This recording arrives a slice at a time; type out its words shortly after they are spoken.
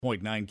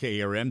102.9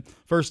 KRN.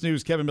 First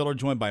News, Kevin Miller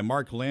joined by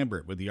Mark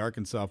Lambert with the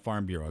Arkansas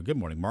Farm Bureau. Good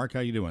morning, Mark. How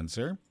you doing,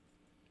 sir?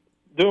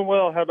 Doing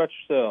well. How about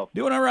yourself?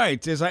 Doing all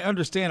right. As I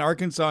understand,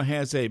 Arkansas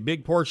has a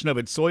big portion of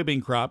its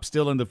soybean crop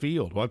still in the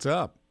field. What's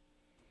up?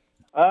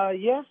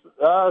 Yes.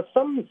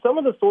 Some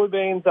of the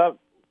soybeans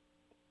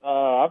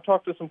I've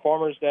talked to some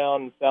farmers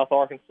down in South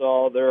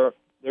Arkansas. They're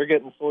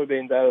getting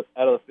soybeans out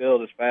of the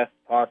field as fast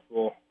as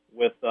possible.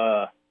 With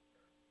the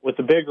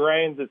big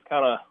rains, it's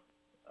kind of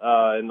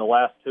in the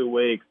last 2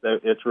 weeks that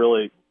it's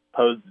really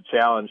posed a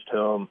challenge to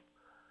them.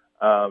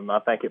 I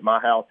think at my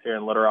house here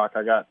in Little Rock,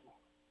 I got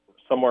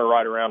somewhere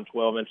right around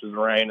 12 inches of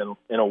rain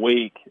in a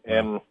week,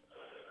 and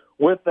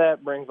with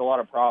that brings a lot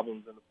of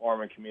problems in the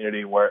farming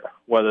community,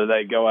 whether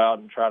they go out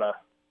and try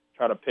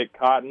to pick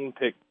cotton,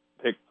 pick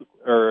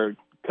or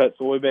cut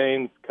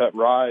soybeans, cut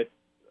rice.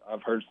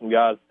 I've heard some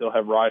guys still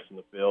have rice in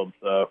the field.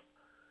 So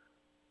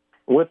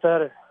with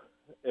that,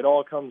 it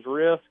all comes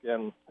risk,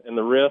 and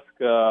the risk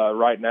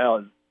right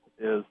now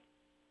is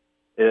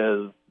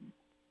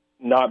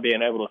not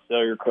being able to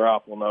sell your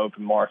crop on the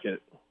open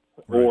market.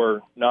 Right.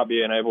 Or not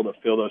being able to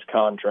fill those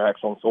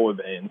contracts on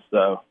soybeans.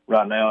 So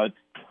right now, it's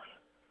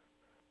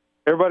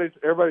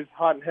everybody's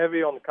hot and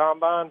heavy on the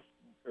combines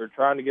or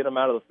trying to get them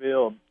out of the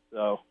field.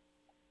 So,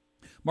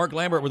 Mark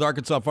Lambert with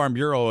Arkansas Farm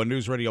Bureau on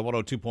News Radio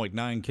 102.9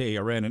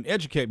 KRN, and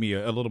educate me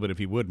a little bit if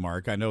you would,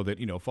 Mark. I know that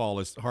fall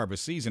is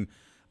harvest season,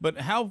 but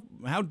how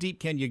deep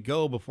can you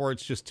go before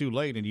it's just too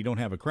late and you don't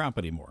have a crop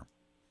anymore?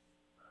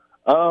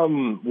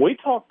 We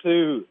talked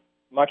to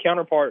my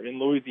counterpart in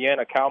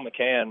Louisiana, Kyle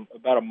McCann,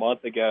 about a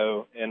month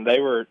ago, and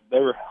they were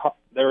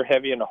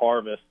heavy into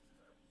harvest.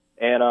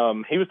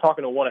 And he was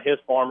talking to one of his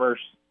farmers,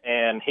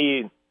 and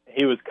he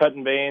was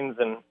cutting beans,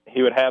 and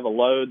he would have a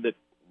load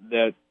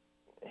that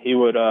he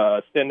would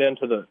send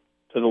into the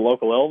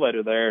local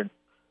elevator there.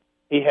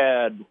 He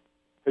had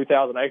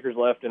 2,000 acres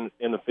left in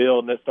the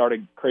field, and it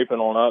started creeping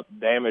on up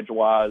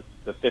damage-wise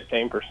to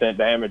 15%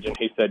 damage. And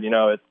he said,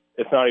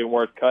 it's not even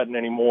worth cutting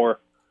anymore.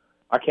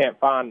 I can't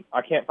find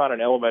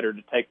an elevator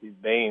to take these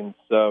beans.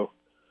 So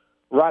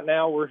right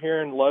now we're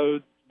hearing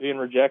loads being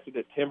rejected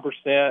at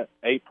 10%,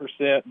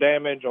 8%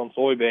 damage on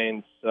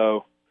soybeans.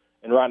 So,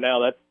 and right now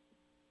that's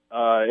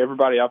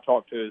everybody I've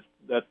talked to is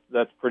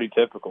that's pretty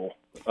typical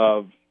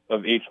of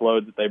each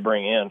load that they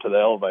bring in to the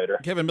elevator.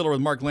 Kevin Miller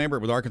with Mark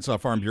Lambert with Arkansas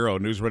Farm Bureau,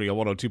 News Radio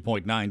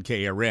 102.9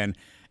 KRN.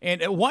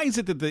 And why is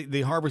it that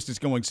the harvest is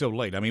going so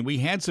late? I mean, we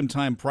had some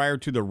time prior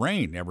to the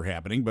rain ever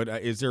happening, but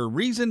is there a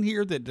reason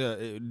here that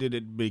did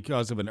it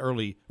because of an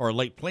early or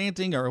late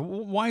planting, or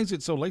why is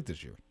it so late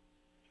this year?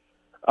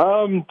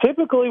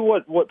 Typically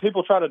what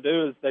people try to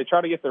do is they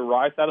try to get their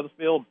rice out of the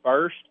field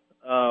first.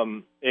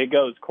 It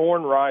goes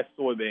corn, rice,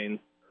 soybeans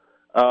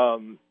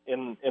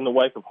in the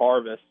wake of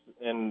harvest,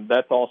 and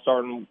that's all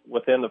starting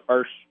within the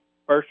first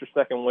or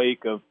second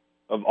week of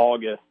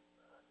August.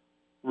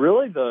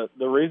 Really, the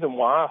reason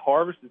why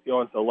harvest is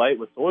going so late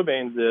with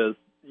soybeans is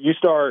you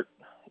try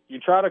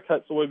to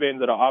cut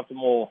soybeans at an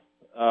optimal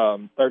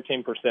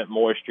 13%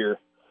 moisture,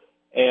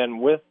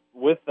 and with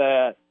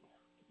that,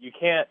 you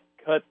can't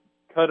cut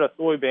a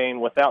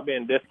soybean without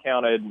being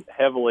discounted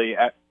heavily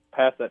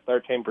past that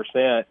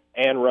 13%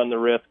 and run the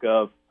risk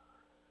of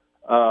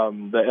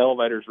the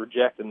elevators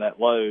rejecting that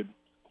load.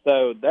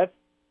 So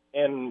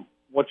and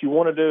what you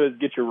want to do is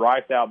get your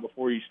rice out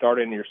before you start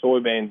into your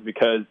soybeans,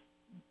 because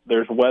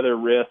there's weather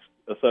risk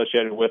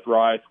associated with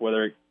rice,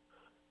 whether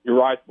your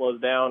rice blows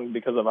down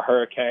because of a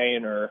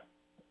hurricane or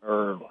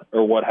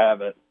what have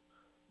it.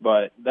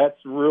 But that's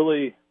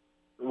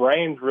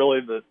rain's really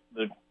the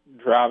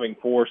driving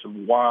force of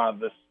why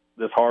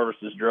this harvest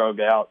is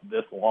dragged out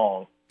this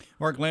long.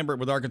 Mark Lambert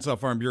with Arkansas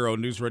Farm Bureau,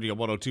 News Radio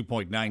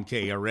 102.9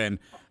 KRN.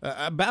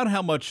 About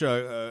how much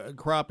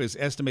crop is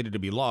estimated to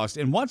be lost,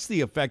 and what's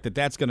the effect that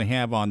that's going to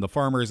have on the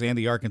farmers and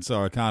the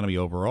Arkansas economy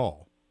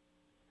overall?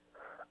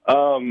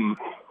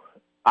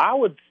 I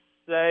would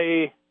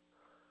say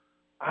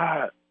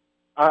I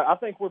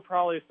think we're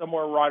probably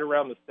somewhere right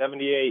around the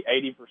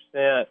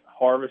 78-80%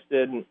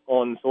 harvested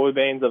on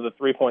soybeans of the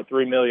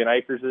 3.3 million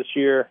acres this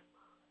year.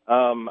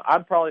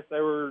 I'd probably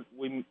say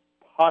we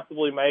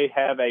possibly may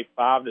have a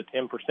 5 to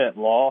 10%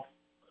 loss,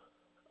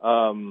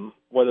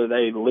 whether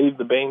they leave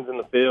the beans in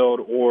the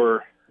field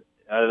or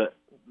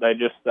they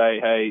just say,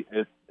 hey,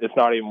 it's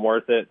not even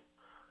worth it.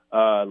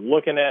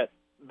 Looking at,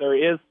 there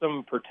is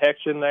some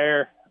protection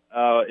there.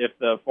 If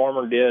the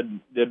farmer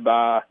did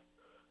buy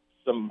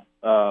some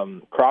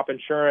crop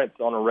insurance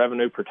on a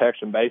revenue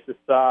protection basis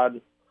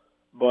side,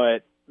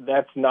 but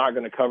that's not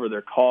going to cover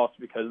their costs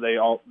because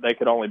they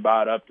could only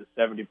buy it up to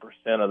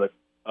 70%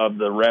 of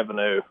the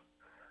revenue.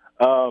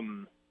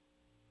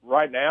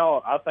 Right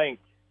now, I think,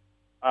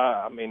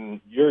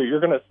 you're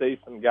going to see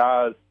some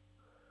guys,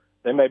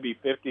 they may be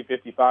 50,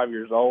 55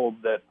 years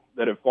old that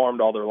have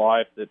farmed all their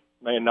life that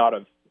may not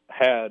have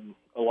had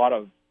a lot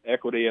of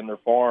equity in their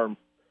farm,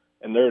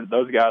 and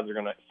those guys are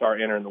going to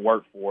start entering the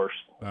workforce,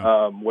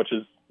 wow. which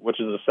is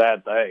a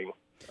sad thing.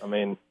 I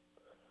mean,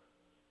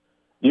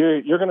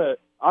 you're going to.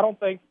 I don't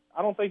think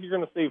you're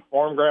going to see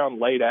farm ground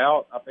laid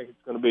out. I think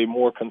it's going to be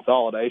more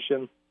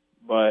consolidation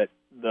but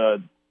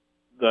the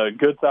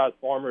good sized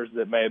farmers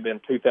that may have been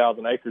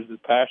 2,000 acres this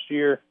past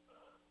year,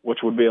 which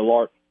would be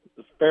a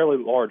fairly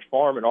large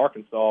farm in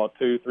Arkansas,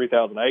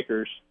 3,000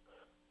 acres,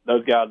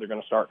 those guys are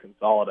going to start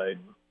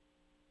consolidating.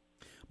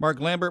 Mark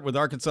Lambert with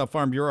Arkansas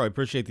Farm Bureau. I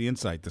appreciate the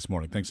insight this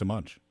morning. Thanks so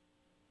much.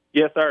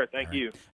 Yes, sir. Thank you.